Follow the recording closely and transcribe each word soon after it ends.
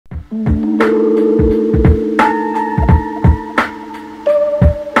All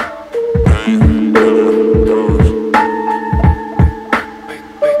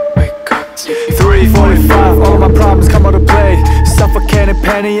my problems come out to play. Suffocating,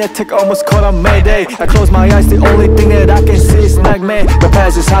 panic, almost caught on Mayday. I close my eyes, the only thing that I can see is nightmare. My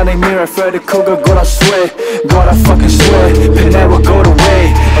past is haunting me, Fredy Krueger God I swear. God I fucking swear, pain never go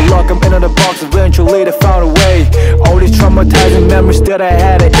away. I lock them into the box, eventually they found a way. All these traumatizing memories that I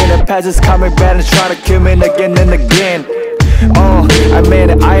had in the past is coming back and trying to kill me again and again. I made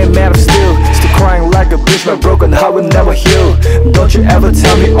it, I am mad, I'm still crying like a bitch, my broken heart will never heal. Don't you ever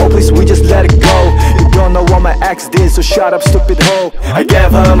tell me, oh please, we just let it go. You don't know what my ex did, so shut up, stupid hoe. I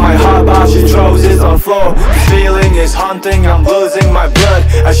gave her my heart, but she throws it on the floor. This feeling is haunting, I'm losing my blood.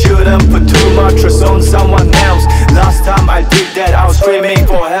 I shouldn't put too much trust on someone else. Last time I did that, I was screaming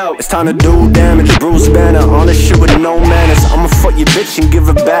for help. It's time to do damage, Bruce Banner on this shit with no manners. I'ma fuck your bitch and give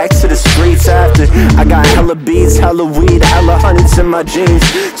her back to the streets after. I got hella beats, hella weed, hella hundreds in my jeans.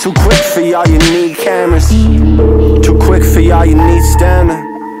 Too quick for y'all, you need cameras. Too quick for y'all, you need stamina.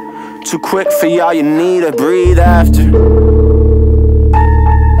 Too quick for y'all, you need to breathe after.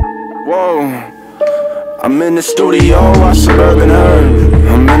 Whoa. I'm in the studio, I suburban herb.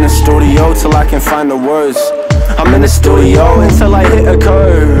 I'm in the studio till I can find the words. I'm in the studio until I hit a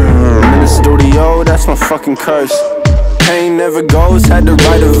curve. I'm in the studio, that's my fucking curse. Pain never goes, had to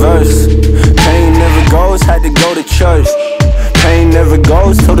write a verse. Pain never goes, had to go to church. Pain never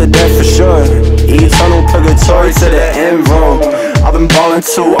goes till the death for sure. Eternal purgatory to the end road. I've been ballin'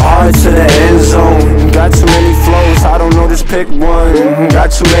 too hard to the end zone. Got too many flows, I don't know, just pick one. Got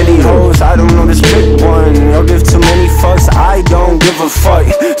too many hoes, I don't know, just pick one. I'll give too many fucks, I don't give a fuck.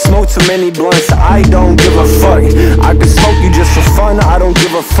 Smoke too many blunts, I don't give a fuck. I can smoke you just for fun, I don't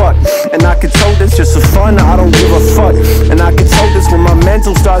give a fuck. And I can tote this just for fun, I don't give a fuck. And I can tote this when my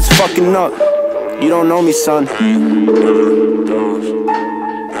mental starts fucking up. You don't know me, son.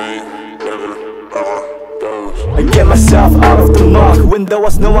 I get myself out of the muck when there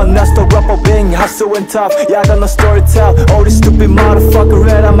was no one else to rap about being hustle and tough. Yeah, I got no story to tell. All this stupid motherfucker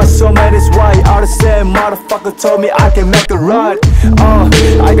red on my soulmate is why all the same motherfucker told me I can make it right.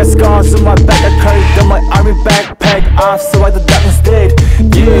 I got scars on my back, I carried on my army backpack off so like the darkness did.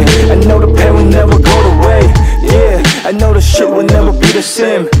 Yeah, I know the pain will never go away. Yeah, I know the shit will never be the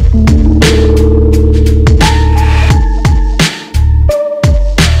same.